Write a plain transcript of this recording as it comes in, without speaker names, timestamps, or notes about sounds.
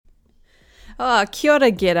Oh, kia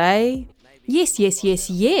ora, g'day.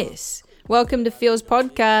 Yes. Welcome to Feels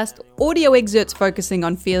Podcast, audio excerpts focusing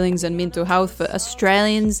on feelings and mental health for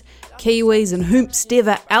Australians, Kiwis, and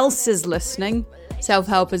whomstever else is listening.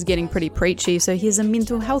 Self-help is getting pretty preachy, so here's a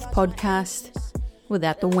mental health podcast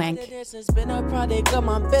without the wank. It's been a product of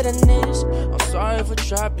my bitterness. I'm sorry for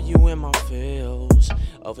trapping you in my feels.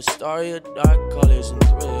 Of a story of dark colors and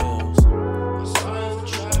thrills. I'm sorry for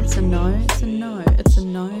trapping It's a no, it's a no, it's a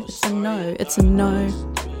no, it's a no, it's a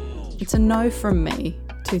no. It's a no from me,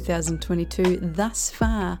 2022. Thus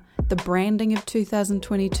far, the branding of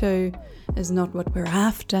 2022 is not what we're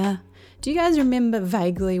after. Do you guys remember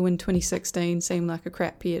vaguely when 2016 seemed like a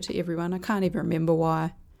crap year to everyone? I can't even remember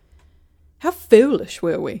why. How foolish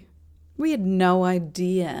were we? We had no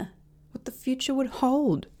idea what the future would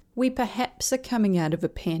hold. We perhaps are coming out of a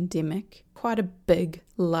pandemic, quite a big,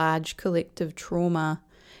 large collective trauma,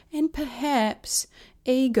 and perhaps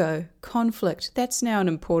ego, conflict, that's now an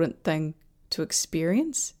important thing to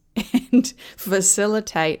experience and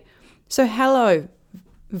facilitate. So hello,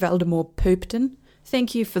 Valdemar Poopton.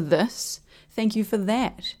 Thank you for this. Thank you for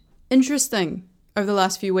that. Interesting over the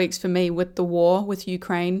last few weeks for me with the war with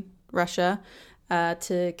Ukraine, Russia,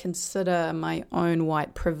 to consider my own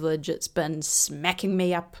white privilege. It's been smacking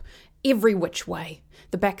me up every which way.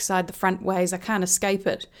 The backside, the front ways, I can't escape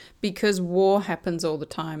it because war happens all the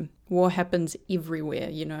time. War happens everywhere,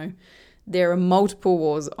 you know. There are multiple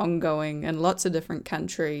wars ongoing in lots of different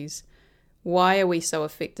countries. Why are we so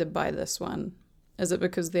affected by this one? Is it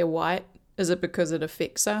because they're white? Is it because it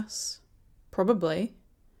affects us? Probably.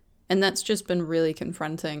 And that's just been really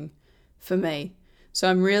confronting for me. So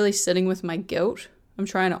I'm really sitting with my guilt. I'm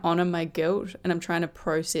trying to honor my guilt and I'm trying to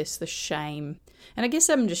process the shame. And I guess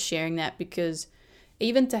I'm just sharing that because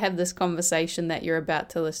even to have this conversation that you're about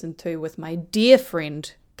to listen to with my dear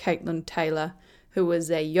friend, Caitlin Taylor, who is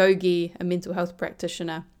a yogi, a mental health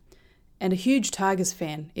practitioner, and a huge Tigers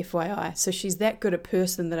fan, FYI. So she's that good a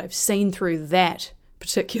person that I've seen through that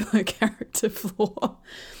particular character flaw.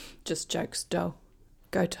 Just jokes, dough.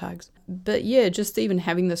 Go Tigers. But yeah, just even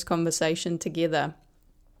having this conversation together,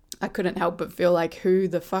 I couldn't help but feel like, who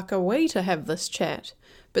the fuck are we to have this chat?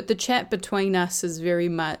 But the chat between us is very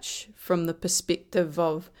much from the perspective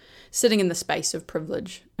of sitting in the space of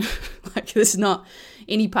privilege. Like there's not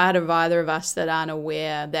any part of either of us that aren't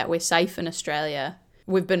aware that we're safe in Australia.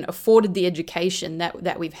 We've been afforded the education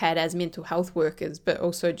that we've had as mental health workers, but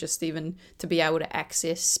also just even to be able to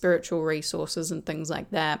access spiritual resources and things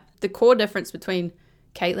like that. The core difference between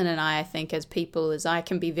Caitlin and I think, as people, is I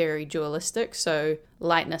can be very dualistic, so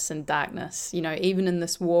lightness and darkness. You know, even in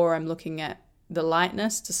this war, I'm looking at the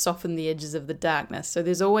lightness to soften the edges of the darkness. So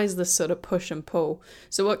there's always this sort of push and pull.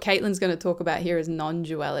 So what Caitlin's going to talk about here is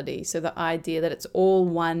non-duality. So the idea that it's all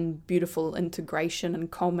one beautiful integration and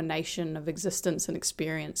culmination of existence and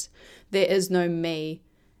experience. There is no me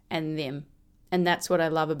and them. And that's what I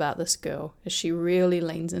love about this girl, is she really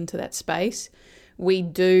leans into that space. We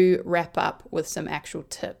do wrap up with some actual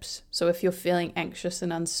tips. So if you're feeling anxious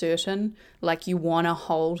and uncertain, like you want to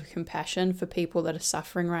hold compassion for people that are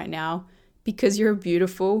suffering right now, because you're a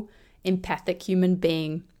beautiful, empathic human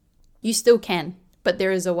being, you still can. But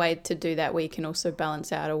there is a way to do that where you can also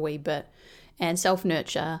balance out a wee bit and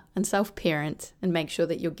self-nurture and self-parent and make sure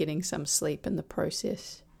that you're getting some sleep in the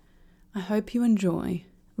process. I hope you enjoy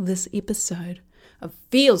this episode of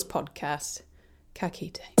Feels Podcast. Ka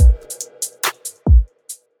kite.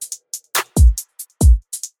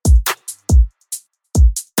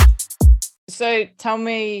 So tell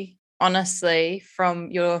me honestly, from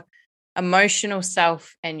your emotional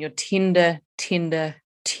self and your tender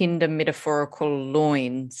metaphorical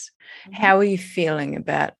loins, how are you feeling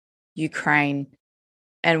about Ukraine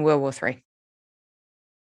and World War III?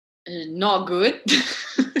 Not good.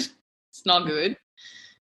 It's not good.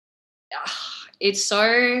 It's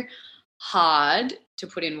so hard to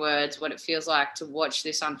put in words what it feels like to watch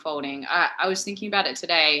this unfolding. I was thinking about it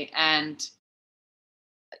today and,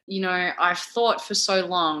 you know, I've thought for so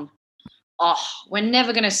long, we're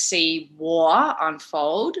never going to see war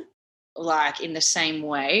unfold like in the same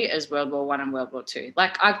way as World War I and World War II.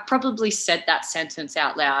 Like I've probably said that sentence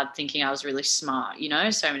out loud thinking I was really smart, you know,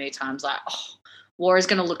 so many times like, war is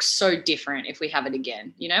going to look so different if we have it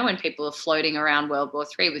again. You know, when people are floating around World War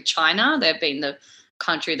III with China, they've been the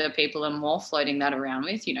country that people are more floating that around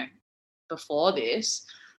with, you know, before this.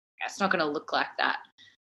 It's not going to look like that.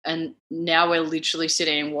 And now we're literally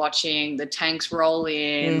sitting and watching the tanks roll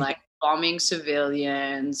in, like bombing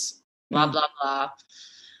civilians, blah, blah, blah.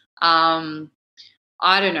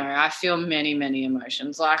 I don't know. I feel many, many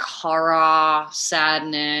emotions like horror,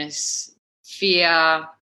 sadness, fear,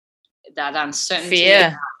 that uncertainty.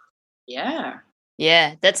 Fear. Yeah.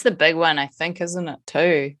 That's the big one, I think, isn't it,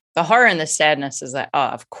 too? The horror and the sadness is like, oh,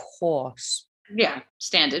 of course. Yeah,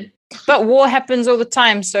 standard. But war happens all the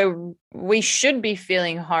time, so we should be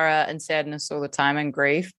feeling horror and sadness all the time and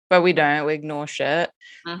grief, but we don't. We ignore shit.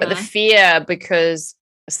 But the fear, because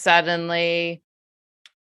suddenly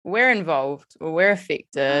we're involved or we're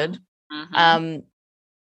affected.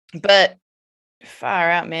 But far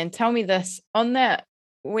out, man. Tell me this. On that,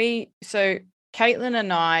 so Caitlin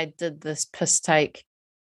and I did this piss take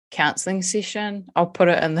counseling session. I'll put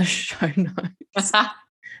it in the show notes.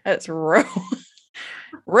 It's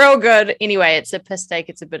real good. Anyway, it's a piss take.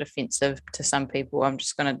 It's a bit offensive to some people. I'm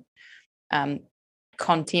just going to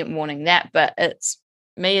content warning that, but it's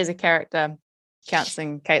me as a character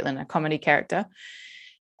counseling Caitlin, a comedy character.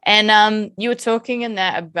 And you were talking in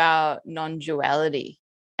that about non-duality.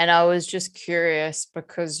 And I was just curious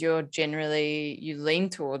because you lean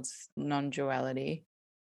towards non-duality.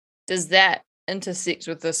 Does that intersect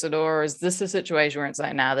with this at all? Or is this a situation where it's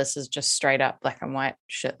like, nah, this is just straight up black and white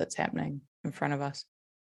shit that's happening in front of us?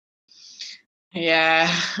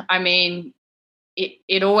 Yeah, I mean,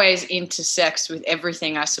 it always intersects with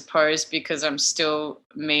everything, I suppose, because I'm still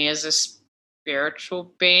me as a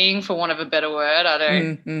spiritual being, for want of a better word. I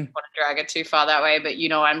don't want to drag it too far that way, but,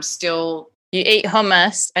 I'm still... You eat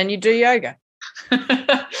hummus and you do yoga.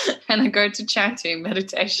 And I go to chanting,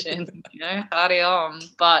 meditation, Hari Om.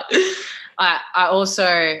 But I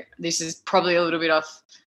also, this is probably a little bit off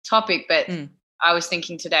topic, but I was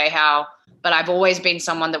thinking today but I've always been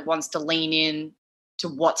someone that wants to lean in to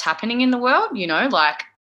what's happening in the world, like,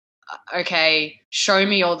 okay, show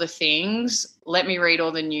me all the things, let me read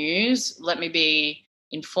all the news, let me be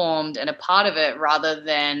informed and a part of it, rather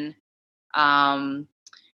than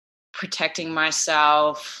protecting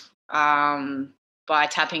myself by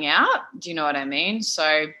tapping out. Do you know what I mean?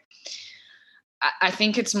 So I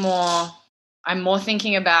think I'm more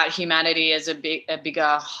thinking about humanity as a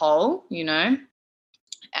bigger whole,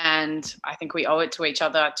 and I think we owe it to each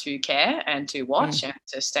other to care and to watch and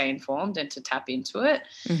to stay informed and to tap into it.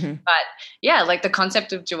 But yeah, like the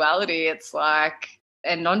concept of duality, it's like,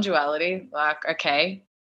 and non-duality, like, okay,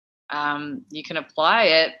 you can apply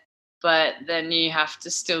it, but then you have to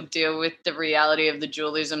still deal with the reality of the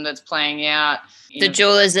dualism that's playing out. The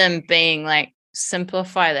dualism being like,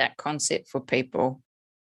 simplify that concept for people,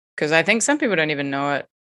 because I think some people don't even know what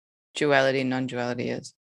duality and non-duality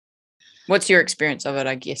is. What's your experience of it,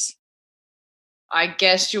 I guess? I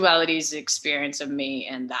guess duality is the experience of me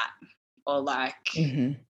and that, or like,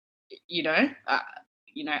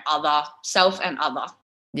 other, self and other.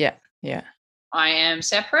 Yeah. I am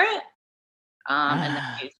separate.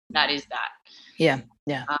 And that is that. Yeah.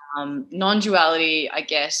 Non-duality, I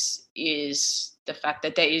guess, is the fact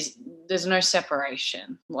that there's no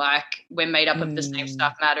separation. Like, we're made up of the same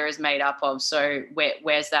stuff matter is made up of. So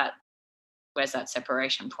where's that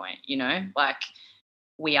separation point? Like,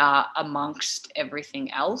 we are amongst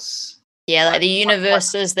everything else. Yeah, like the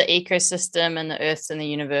universe is the ecosystem, and the Earth's in the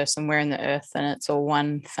universe, and we're in the Earth, and it's all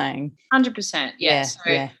one thing. 100%. Yeah.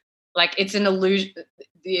 So, like, it's an illusion.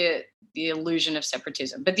 The illusion of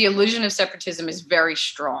separatism, but the illusion of separatism is very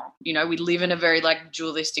strong. We live in a very like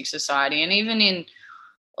dualistic society, and even in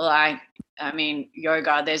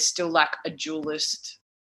yoga, there's still like a dualist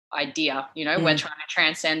idea. We're trying to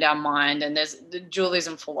transcend our mind, and there's the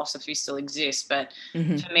dualism philosophy still exists. But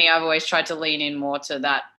for me, I've always tried to lean in more to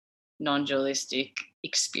that non-dualistic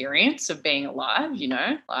experience of being alive.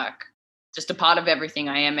 Like, just a part of everything.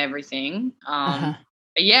 I am everything. But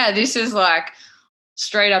yeah, this is like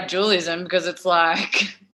straight up dualism, because it's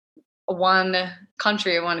like one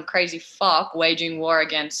country, one crazy fuck waging war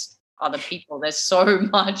against other people. There's so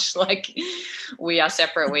much like, we are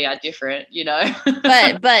separate, we are different,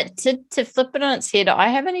 but to flip it on its head, I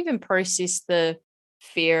haven't even processed the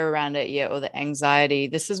fear around it yet, or the anxiety.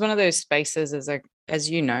 This is one of those spaces as a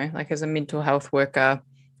mental health worker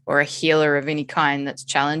or a healer of any kind, that's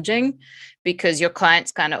challenging, because your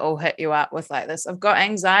clients kind of all hit you up with like this, I've got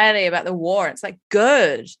anxiety about the war. It's like,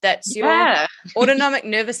 good. That's your autonomic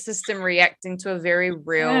nervous system reacting to a very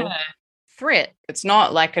real threat. It's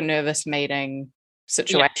not like a nervous meeting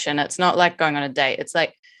situation. It's not like going on a date. It's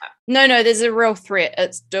like, no, there's a real threat.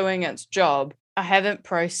 It's doing its job. I haven't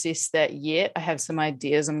processed that yet. I have some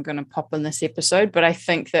ideas I'm going to pop in this episode, but I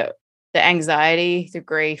think that the anxiety, the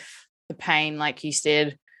grief, the pain, like you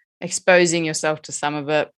said, exposing yourself to some of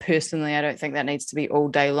it. Personally, I don't think that needs to be all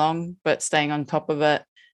day long, but staying on top of it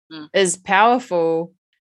is powerful,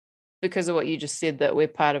 because of what you just said, that we're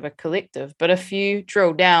part of a collective. But if you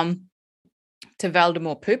drill down to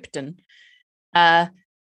Valdemar Poopton,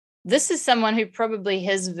 this is someone who probably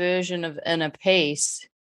his version of inner peace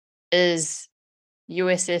is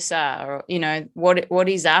USSR, or, you know, what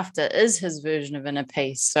he's after is his version of inner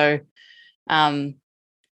peace. So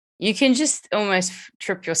you can just almost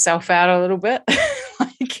trip yourself out a little bit.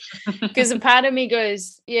 Because a part of me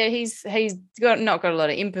goes, yeah, he's not got a lot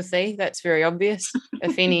of empathy. That's very obvious,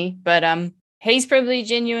 if any. But he's probably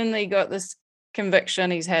genuinely got this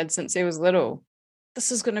conviction he's had since he was little.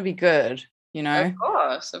 This is going to be good, you know?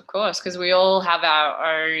 Of course, because we all have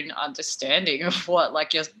our own understanding of what,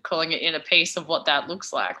 like you're calling it, inner peace, of what that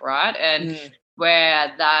looks like, right? And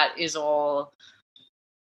where that is all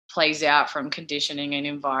plays out from conditioning and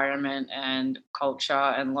environment and culture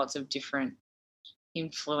and lots of different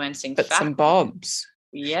influencing bits factors. And bobs.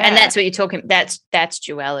 Yeah. And that's what you're talking, that's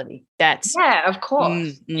duality. That's of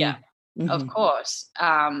course. Of course.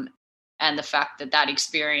 And the fact that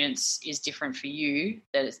experience is different for you,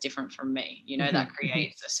 that it's different from me, you know, that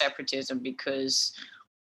creates a separatism, because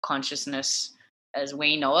consciousness as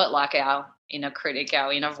we know it, like our inner critic,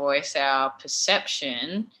 our inner voice, our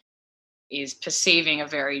perception is perceiving a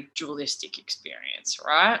very dualistic experience,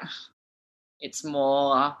 right? It's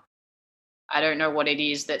more, I don't know what it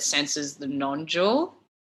is that senses the non-dual,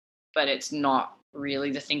 but it's not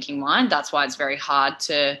really the thinking mind. That's why it's very hard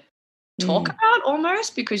to talk about,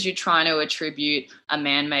 almost, because you're trying to attribute a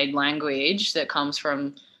man-made language that comes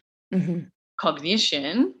from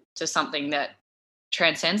cognition to something that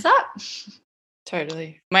transcends that.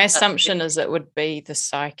 Totally. My assumption is it would be the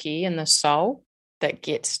psyche and the soul that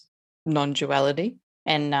gets non-duality,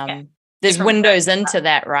 and there's different windows into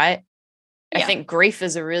that, right? I think grief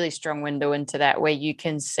is a really strong window into that, where you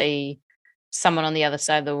can see someone on the other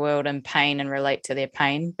side of the world in pain and relate to their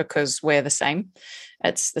pain, because we're the same.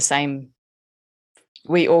 It's the same.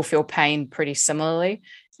 We all feel pain pretty similarly.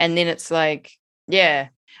 And then it's like,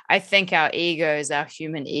 I think our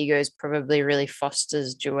human egos probably really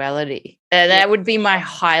fosters duality. That would be my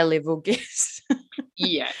high level guess.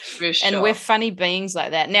 Yeah, for sure. And we're funny beings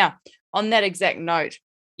like that. Now, on that exact note,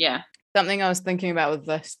 something I was thinking about with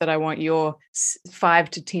this that I want your 5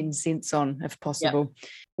 to 10 cents on, if possible.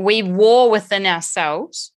 We war within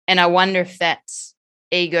ourselves, and I wonder if that's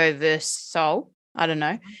ego versus soul. I don't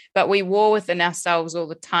know. But we war within ourselves all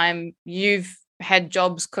the time. You've had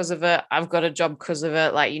jobs because of it. I've got a job because of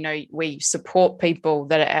it. Like, you know, we support people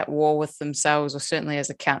that are at war with themselves, or certainly as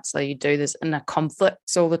a counselor, you do this inner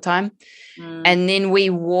conflicts all the time. And then we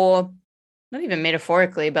war, not even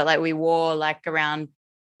metaphorically, but like we war like around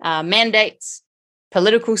mandates,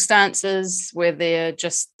 political stances, where they're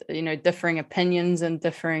just, you know, differing opinions and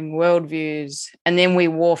differing worldviews. And then we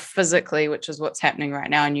war physically, which is what's happening right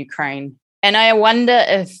now in Ukraine. And I wonder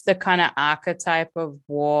if the kind of archetype of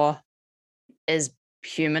war is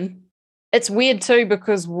human. It's weird too,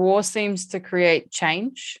 because war seems to create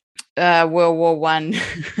change. World War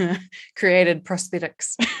I created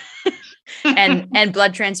prosthetics and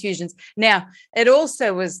blood transfusions. Now, it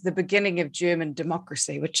also was the beginning of German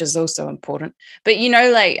democracy, which is also important. But, you know,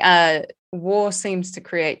 like war seems to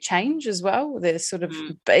create change as well. There's sort of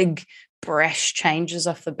big, brash changes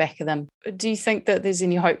off the back of them. Do you think that there's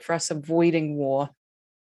any hope for us avoiding war,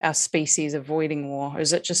 our species avoiding war? Or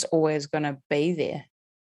is it just always going to be there?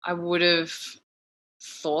 I would have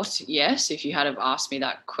thought yes, if you had have asked me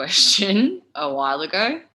that question a while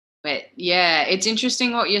ago. But yeah, it's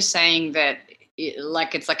interesting what you're saying, that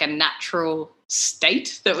it's like a natural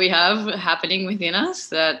state that we have happening within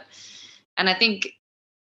us. And I think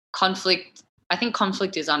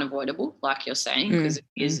conflict is unavoidable, like you're saying, because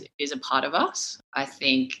it is a part of us. I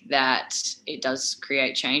think that it does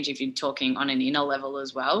create change if you're talking on an inner level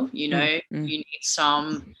as well. You know, you need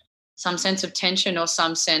some sense of tension, or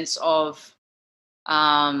some sense of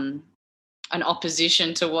an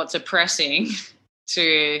opposition to what's oppressing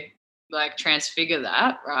to like transfigure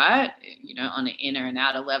that, right? You know, on an inner and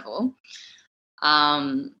outer level.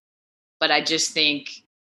 But I just think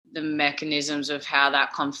the mechanisms of how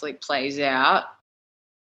that conflict plays out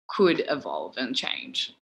could evolve and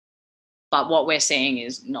change. But what we're seeing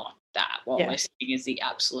is not that. What we're seeing is the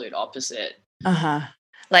absolute opposite.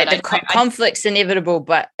 Like the conflict's inevitable,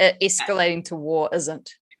 but escalating to war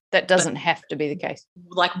isn't. That doesn't have to be the case.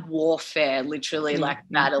 Like warfare, literally, like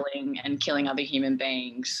battling and killing other human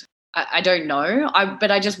beings. I don't know.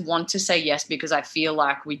 But I just want to say yes, because I feel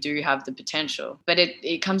like we do have the potential. But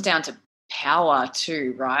it comes down to power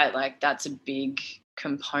too, right? Like that's a big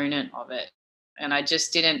component of it. And I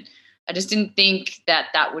just didn't think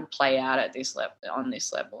that would play out at this level, on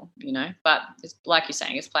this level, you know. But it's, like you're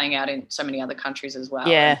saying, it's playing out in so many other countries as well.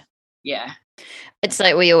 Yeah. It's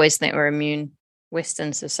like we always think we're immune,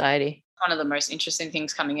 Western society. One of the most interesting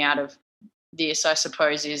things coming out of this, I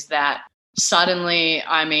suppose, is that suddenly,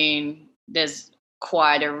 I mean, there's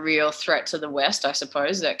quite a real threat to the West, I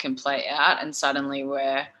suppose, that can play out, and suddenly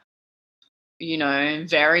we're, you know,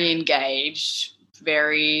 very engaged,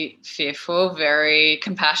 very fearful, very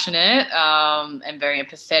compassionate, and very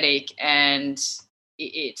empathetic. And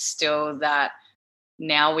it's still that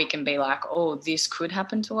now we can be like, oh, this could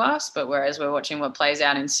happen to us. But whereas we're watching what plays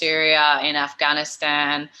out in Syria, in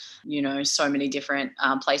Afghanistan, you know, so many different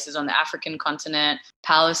places on the African continent,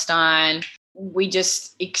 Palestine, we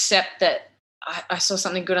just accept that. I saw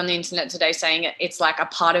something good on the internet today saying it's like a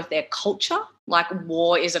part of their culture. Like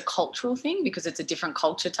war is a cultural thing because it's a different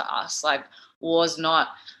culture to us. Like war's not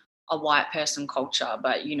a white person culture,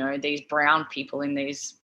 but, you know, these brown people in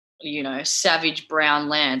these, you know, savage brown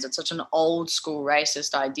lands. It's such an old school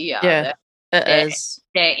racist idea. Yeah, that it is.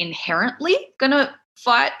 They're inherently going to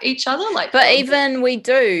fight each other. Like, But even we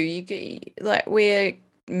do, like we're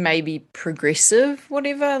maybe progressive,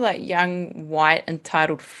 whatever, like young, white,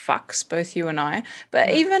 entitled fucks, both you and I.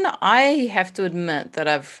 But even I have to admit that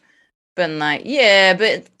I've been like, yeah,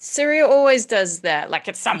 but Syria always does that. Like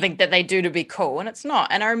it's something that they do to be cool, and it's not.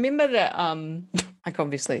 And I remember that, like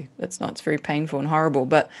obviously it's not, it's very painful and horrible,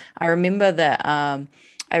 but I remember that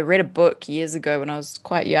I read a book years ago when I was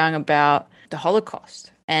quite young about the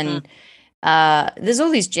Holocaust. And there's all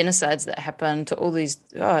these genocides that happen to all these,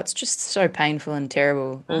 it's just so painful and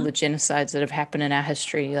terrible, all the genocides that have happened in our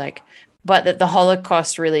history, like, but that the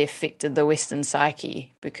Holocaust really affected the Western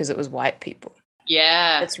psyche because it was white people.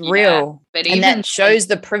 Yeah. It's real. But and that shows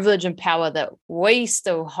the privilege and power that we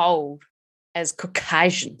still hold as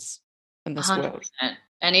Caucasians in this 100%. world.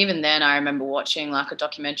 And even then, I remember watching like a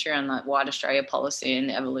documentary on like white Australia policy and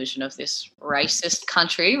the evolution of this racist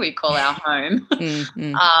country we call our home.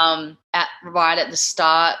 Right at the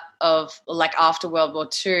start of, like, after World War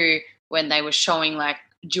II, when they were showing like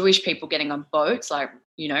Jewish people getting on boats, like,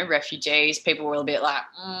 you know, refugees, people were a bit like,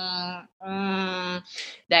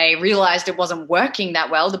 they realized it wasn't working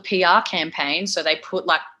that well, the PR campaign. So they put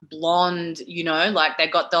like blonde, you know, like they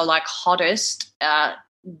got the like hottest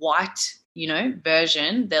white, you know,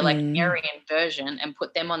 version, they're like Aryan version, and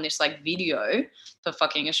put them on this like video for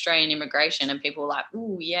fucking Australian immigration, and people were like,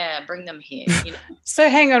 ooh, yeah, bring them here, you know. So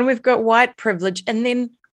hang on, we've got white privilege and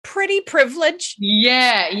then pretty privilege.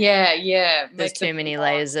 Yeah. There's too many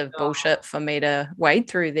layers of bullshit for me to wade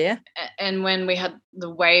through there. And when we had the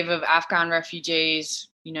wave of Afghan refugees,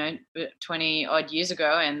 you know, 20 odd years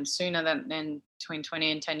ago, and sooner than between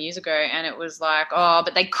 20 and 10 years ago, and it was like, oh,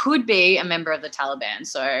 but they could be a member of the Taliban,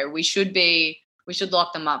 so we should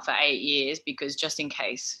lock them up for 8 years because just in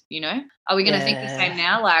case, you know. Are we going to think the same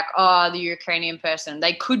now? Like, oh, the Ukrainian person,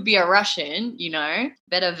 they could be a Russian, you know,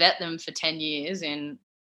 better vet them for 10 years in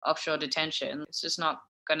offshore detention. It's just not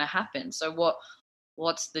going to happen. So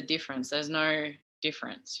what's the difference? There's no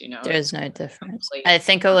difference, you know. There is no difference. I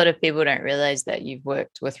think a lot of people don't realize that you've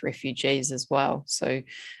worked with refugees as well. So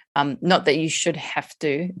not that you should have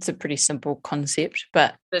to, it's a pretty simple concept,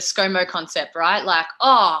 but the ScoMo concept, right? Like,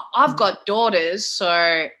 oh, I've got daughters,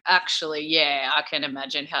 so actually, yeah, I can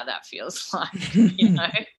imagine how that feels like, you know,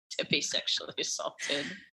 to be sexually assaulted.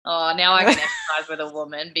 Oh, now I can empathize with a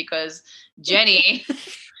woman because Jenny,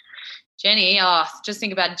 just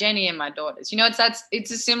think about Jenny and my daughters. You know,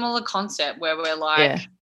 it's a similar concept where we're like,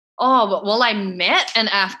 oh, but well, I met an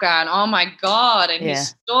Afghan. Oh my God. And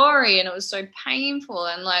his story, and it was so painful,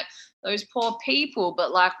 and like those poor people.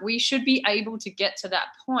 But like, we should be able to get to that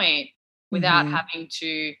point without having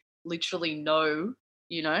to literally know,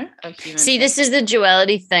 you know, a human. See, this is the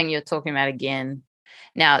duality thing you're talking about again.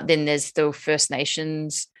 Now, then there's still First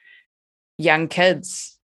Nations young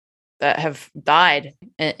kids that have died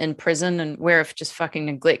in prison and where have just fucking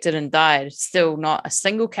neglected and died. Still not a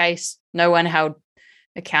single case. No one held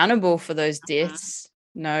accountable for those deaths.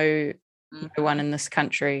 No one in this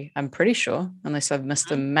country, I'm pretty sure, unless I've missed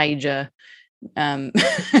a major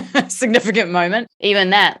significant moment.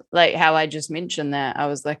 Even that, like how I just mentioned that, I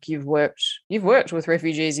was like, you've worked with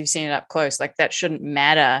refugees, you've seen it up close. Like that shouldn't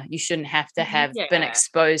matter. You shouldn't have to have been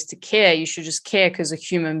exposed to care. You should just care because a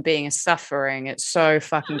human being is suffering. It's so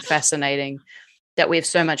fucking fascinating that we have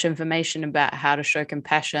so much information about how to show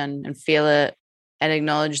compassion and feel it and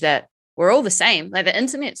acknowledge that we're all the same. Like the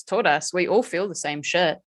internet's taught us, we all feel the same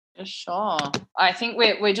shit. For sure. I think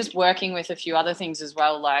we're just working with a few other things as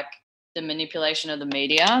well, like the manipulation of the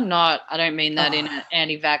media. I don't mean that in an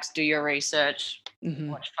anti-vax, do your research,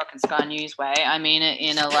 watch fucking Sky News way. I mean it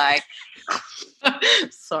in a like,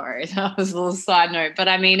 sorry, that was a little side note, but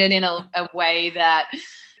I mean it in a way that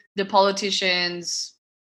the politicians,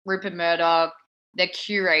 Rupert Murdoch, they're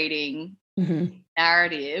curating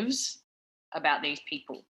narratives about these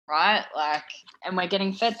people. right? Like, and we're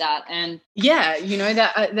getting fed that. And yeah, you know,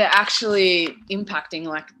 that they're actually impacting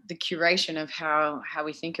like the curation of how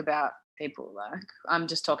we think about people. Like, I'm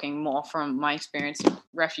just talking more from my experience of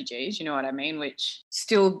refugees, you know what I mean? Which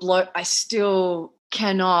I still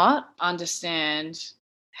cannot understand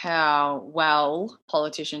how well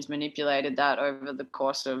politicians manipulated that over the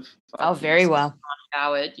course of very well.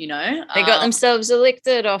 Howard, you know, they got themselves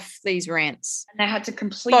elected off these rants, and they had to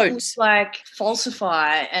completely Votes. like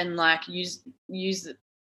falsify and like use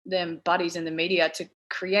them buddies in the media to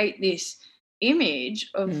create this image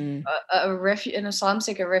of an asylum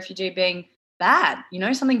seeker refugee being bad, you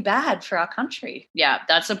know, something bad for our country. Yeah,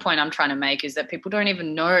 that's the point I'm trying to make, is that people don't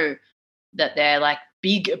even know that they're like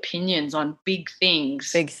big opinions on big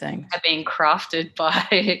things are being crafted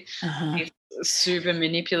by these super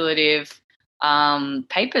manipulative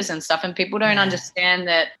papers and stuff, and people don't understand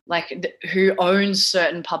that like who owns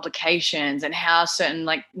certain publications and how certain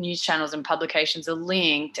like news channels and publications are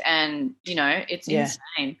linked, and you know, it's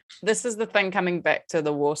insane. This is the thing, coming back to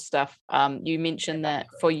the war stuff. You mentioned that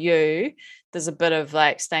for you there's a bit of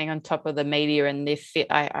like staying on top of the media, and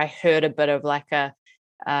I heard a bit of like a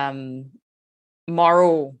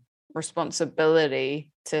moral responsibility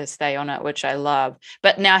to stay on it, which I love.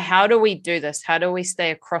 But now, how do we do this? How do we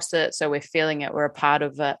stay across it so we're feeling it, we're a part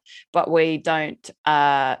of it, but we don't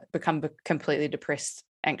become completely depressed,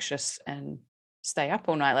 anxious, and stay up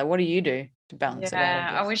all night? Like, what do you do to balance it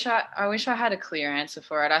out? I wish I had a clear answer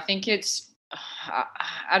for it. I think it's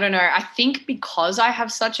I don't know. I think because I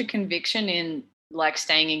have such a conviction in like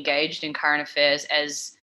staying engaged in current affairs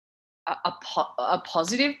as a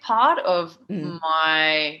positive part of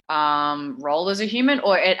my role as a human,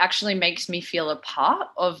 or it actually makes me feel a part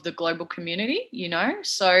of the global community, you know,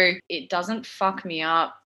 so it doesn't fuck me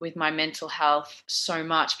up with my mental health so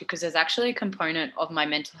much, because there's actually a component of my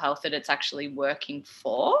mental health that it's actually working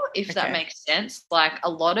for, if that makes sense. Like, a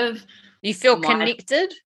lot of you feel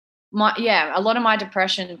connected. A lot of my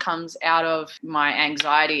depression comes out of my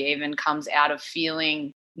anxiety, even comes out of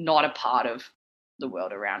feeling not a part of the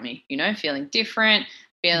world around me, you know, feeling different,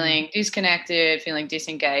 feeling disconnected, feeling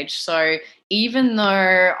disengaged. So even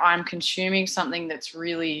though I'm consuming something that's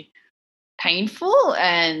really painful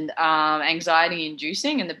and anxiety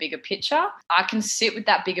inducing in the bigger picture, I can sit with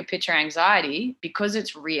that bigger picture anxiety because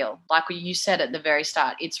it's real. Like you said at the very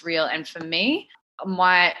start, it's real. And for me,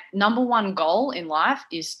 my number one goal in life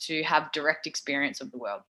is to have direct experience of the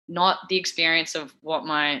world, not the experience of what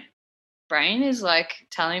my brain is like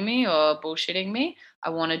telling me or bullshitting me. I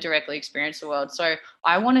want to directly experience the world. So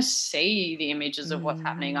I want to see the images of what's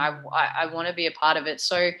happening. I want to be a part of it.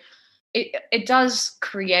 So it does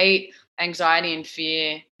create anxiety and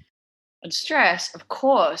fear and stress, of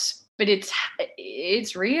course, but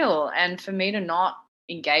it's real. And for me to not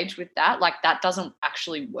engage with that, like, that doesn't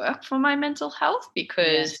actually work for my mental health,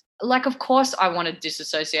 because like, of course I want to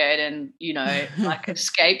disassociate and, you know, like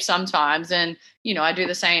escape sometimes. And, you know, I do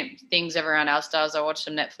the same things everyone else does. I watch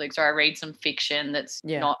some Netflix, or I read some fiction that's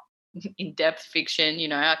not in-depth fiction. You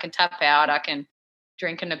know, I can tap out, I can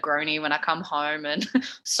drink a Negroni when I come home and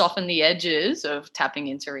soften the edges of tapping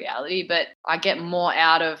into reality, but I get more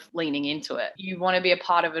out of leaning into it. You want to be a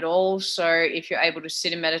part of it all. So if you're able to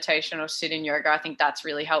sit in meditation or sit in yoga, I think that's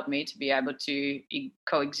really helped me to be able to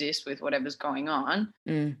coexist with whatever's going on.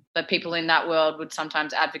 But people in that world would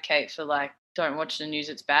sometimes advocate for like, don't watch the news,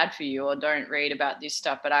 it's bad for you, or don't read about this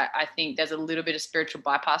stuff. But I think there's a little bit of spiritual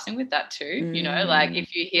bypassing with that too. You know, like,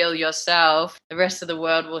 if you heal yourself, the rest of the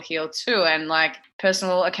world will heal too. And like,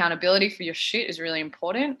 personal accountability for your shit is really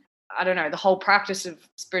important. I don't know, the whole practice of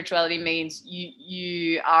spirituality means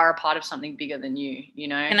you are a part of something bigger than you, you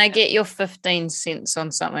know. Can I get your 15 cents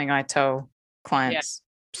on something I tell clients?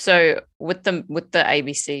 So with the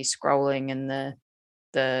ABC scrolling and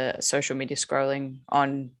the social media scrolling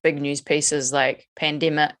on big news pieces like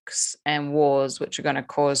pandemics and wars, which are going to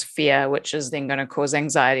cause fear, which is then going to cause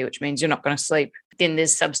anxiety, which means you're not going to sleep. Then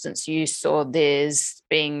there's substance use, or there's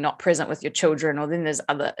being not present with your children, or then there's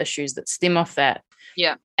other issues that stem off that.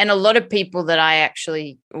 Yeah. And a lot of people that I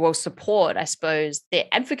actually will support, I suppose, they're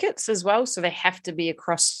advocates as well. So they have to be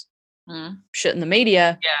across shit in the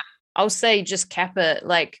media. Yeah. I'll say just cap it.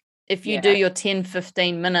 Like, if you do your 10,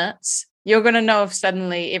 15 minutes, you're going to know if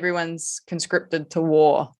suddenly everyone's conscripted to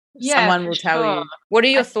war. Someone will tell you. What are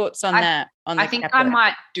your thoughts on that? I think I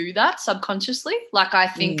might do that subconsciously. Like, I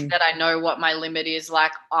think that I know what my limit is.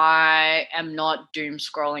 Like, I am not doom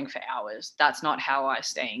scrolling for hours. That's not how I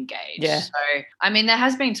stay engaged. Yeah. So, I mean, there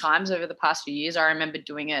has been times over the past few years, I remember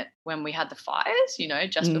doing it when we had the fires, you know,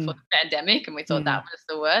 just before the pandemic, and we thought that was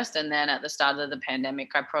the worst. And then at the start of the pandemic,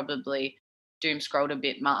 I probably doom scrolled a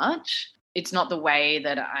bit much. it's not the way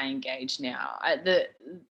that I engage now.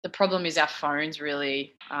 The problem is our phones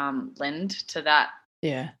really lend to that.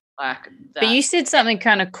 Yeah. Like that. But you said something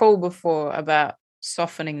kind of cool before about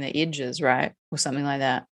softening the edges, right? Or something like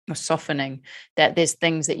that. Or softening, that there's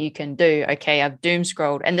things that you can do. Okay, I've doom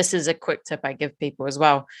scrolled. And this is a quick tip I give people as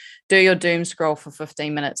well. Do your doom scroll for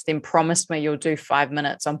 15 minutes, then promise me you'll do 5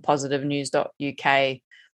 minutes on positivenews.uk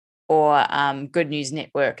or Good News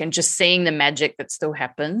Network, and just seeing the magic that still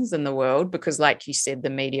happens in the world. Because like you said, the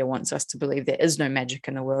media wants us to believe there is no magic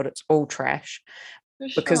in the world. It's all trash.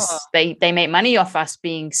 Because they make money off us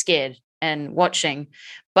being scared and watching.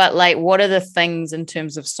 But like, what are the things in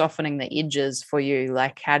terms of softening the edges for you?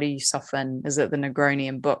 Like, how do you soften? Is it the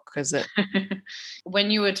Negronian book? Is it? When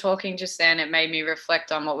you were talking just then, it made me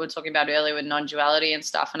reflect on what we were talking about earlier with non-duality and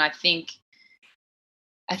stuff. And I think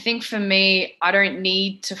for me, I don't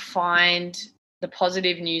need to find the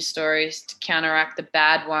positive news stories to counteract the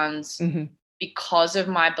bad ones because of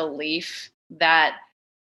my belief that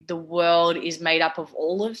the world is made up of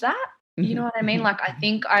all of that. You know what I mean? Like, I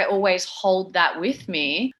think I always hold that with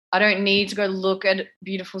me. I don't need to go look at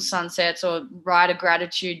beautiful sunsets or write a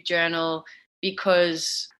gratitude journal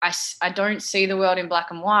because I don't see the world in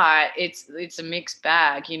black and white. It's a mixed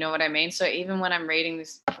bag. You know what I mean? So even when I'm reading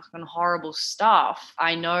this fucking horrible stuff,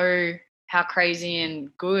 I know how crazy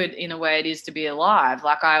and good in a way it is to be alive.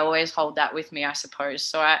 Like, I always hold that with me, I suppose.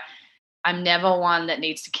 So I'm never one that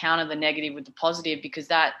needs to counter the negative with the positive, because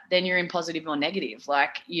then you're in positive or negative.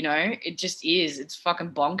 Like, you know, it just is. It's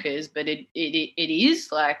fucking bonkers, but it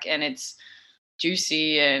is like, and it's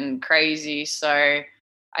juicy and crazy. So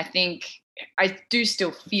I think I do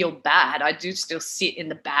still feel bad. I do still sit in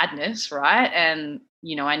the badness, right? And,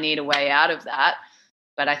 you know, I need a way out of that.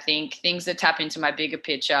 But I think things that tap into my bigger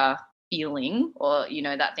picture feeling, or, you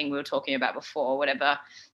know, that thing we were talking about before, whatever,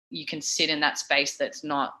 you can sit in that space that's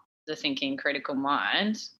not the thinking critical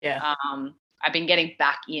mind. I've been getting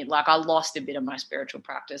back in, like, I lost a bit of my spiritual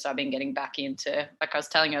practice. I've been getting back into, like I was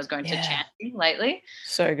telling you, I was going to chanting lately.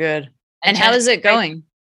 So good. And how is it going?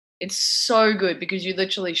 It's so good, because you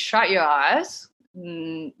literally shut your eyes,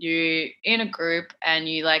 you're in a group, and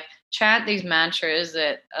you like chant these mantras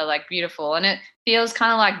that are like beautiful, and it feels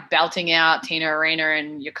kind of like belting out Tina Arena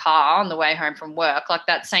in your car on the way home from work, like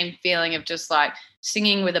that same feeling of just like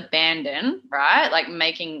singing with abandon, right? Like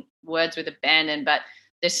making words with abandon. But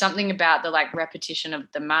there's something about the like repetition of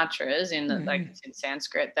the mantras in the like it's in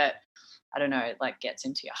Sanskrit that, I don't know, it like gets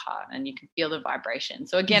into your heart and you can feel the vibration.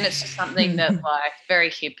 So again, it's just something that like very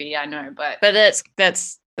hippie, I know, but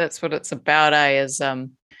that's what it's about, is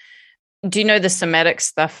do you know the somatic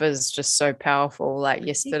stuff is just so powerful? Like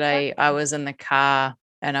yesterday I was in the car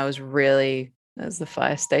and I was really, there's the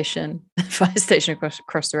fire station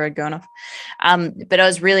across the road going off. But I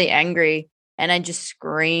was really angry and I just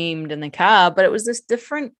screamed in the car, but it was this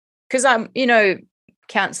different, because you know,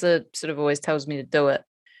 counselor sort of always tells me to do it,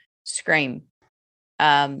 scream.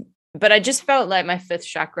 But I just felt like my fifth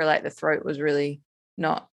chakra, like the throat, was really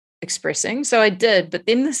not expressing. So I did, but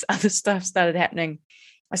then this other stuff started happening.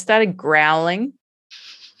 I started growling.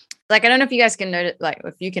 Like, I don't know if you guys can notice, like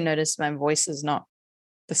if you can notice my voice is not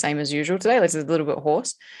the same as usual today. Like, it's a little bit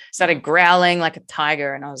hoarse. Started growling like a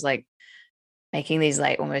tiger, and I was like making these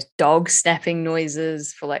like almost dog snapping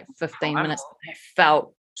noises for like 15 minutes. I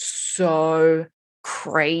felt so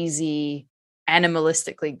crazy,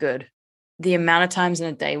 animalistically good. The amount of times in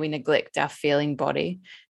a day we neglect our feeling body,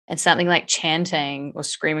 and something like chanting or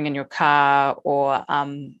screaming in your car or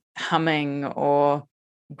humming or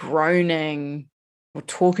groaning or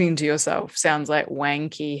talking to yourself sounds like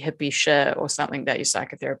wanky hippie shit or something that your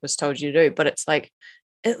psychotherapist told you to do, but it's like,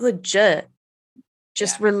 it legit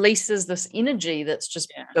just releases this energy that's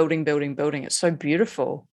just building. It's so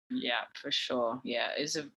beautiful. Yeah, for sure. Yeah,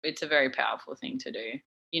 it's a very powerful thing to do.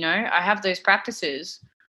 You know, I have those practices,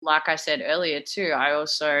 like I said earlier too. I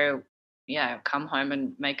also come home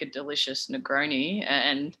and make a delicious Negroni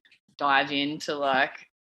and dive into like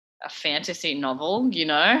a fantasy novel, you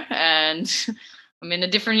know, and I'm in a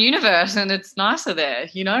different universe and it's nicer there,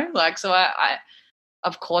 you know, like, so I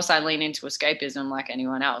of course I lean into escapism like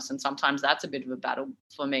anyone else. And sometimes that's a bit of a battle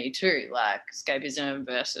for me too, like escapism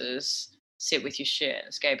versus sit with your shit,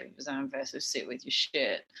 escapism versus sit with your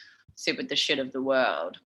shit, sit with the shit of the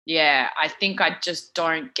world. Yeah, I think I just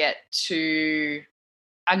don't get to,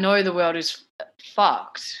 I know the world is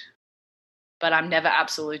fucked, but I'm never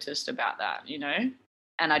absolutist about that, you know?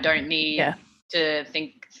 And I don't need to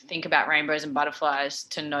think about rainbows and butterflies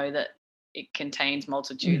to know that it contains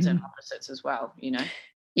multitudes and opposites as well, you know?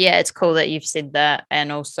 Yeah, it's cool that you've said that.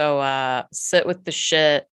 And also sit with the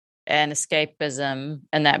shit and escapism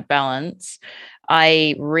and that balance.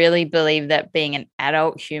 I really believe that being an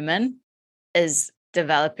adult human is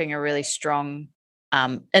developing a really strong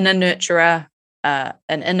inner nurturer, an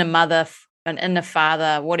inner mother, an inner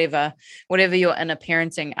father, whatever your inner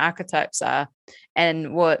parenting archetypes are.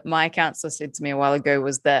 And what my counselor said to me a while ago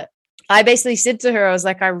was that I basically said to her, I was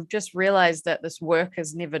like, I just realized that this work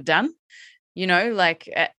is never done. You know, like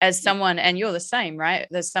as someone, and you're the same, right?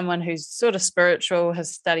 There's someone who's sort of spiritual,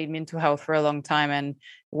 has studied mental health for a long time and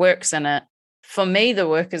works in it. For me, the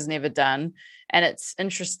work is never done. And it's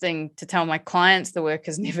interesting to tell my clients the work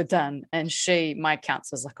is never done. And my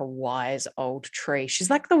counselor's like a wise old tree. She's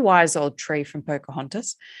like the wise old tree from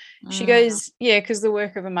Pocahontas. She goes, yeah, because the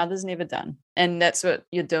work of a mother's never done. And that's what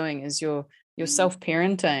you're doing, is you're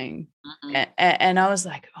self-parenting. And I was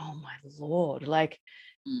like, oh my Lord, like,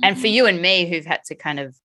 and for you and me who've had to kind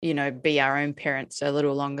of, you know, be our own parents a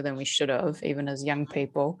little longer than we should have, even as young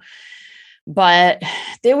people. But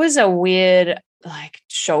there was a weird like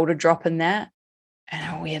shoulder drop in that,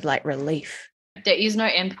 and a weird like relief. There is no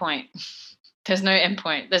end point. There's no end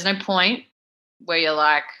point. There's no point where you're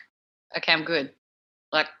like, okay, I'm good.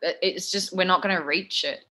 Like, it's just, we're not going to reach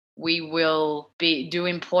it. We will do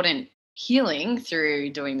important healing through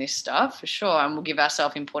doing this stuff for sure, and we'll give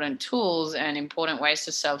ourselves important tools and important ways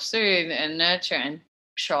to self-soothe and nurture and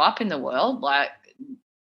show up in the world, like,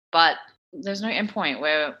 but there's no end point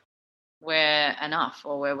where we're enough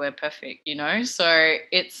or where we're perfect, you know. So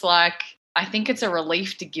it's like, I think it's a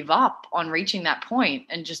relief to give up on reaching that point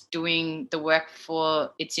and just doing the work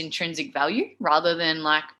for its intrinsic value rather than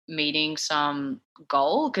like meeting some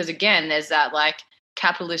goal, because again, there's that like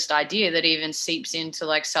capitalist idea that even seeps into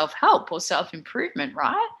like self-help or self-improvement,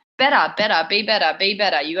 right? Be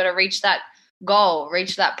better. You got to reach that goal,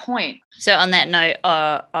 reach that point. So on that note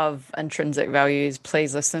of intrinsic values,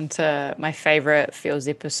 please listen to my favorite Feels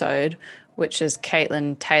episode, which is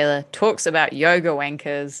Caitlin Taylor talks about yoga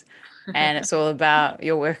wankers. And it's all about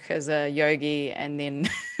your work as a yogi, and then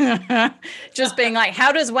just being like,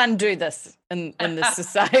 how does one do this in this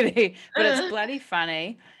society? But it's bloody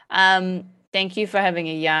funny. Thank you for having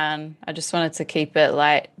a yarn. I just wanted to keep it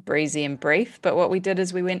light, breezy, and brief. But what we did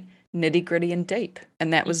is we went nitty gritty and deep,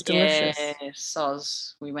 and that was delicious.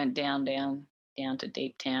 Soz. We went down to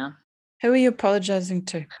deep town. Who are you apologizing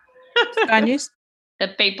to? Sky News? The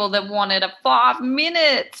people that wanted a 5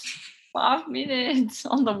 minutes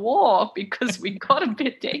on the war, because we got a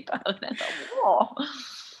bit deeper than the war.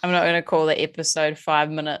 I'm not going to call the episode 5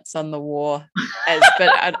 minutes on the war,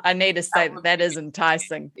 but I need to say that is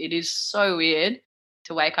enticing. It is so weird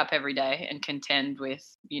to wake up every day and contend with,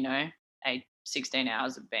 16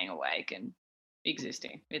 hours of being awake and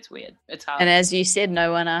existing. It's weird. It's hard. And as you said,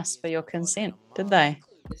 no one asked for your consent, did they?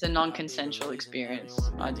 It's a non-consensual experience.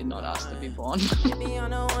 I did not ask to be born. Maybe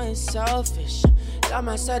I'm the one selfish. Got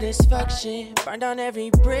my satisfaction. Burn down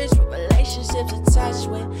every bridge with relationships attached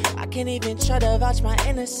with. I can't even try to vouch my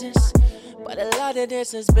innocence. But a lot of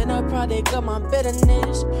this has been a product of my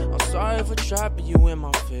bitterness. I'm sorry for trapping you in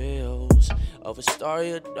my feels. Of a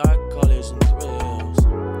story of dark colors and thrills.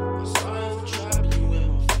 I'm sorry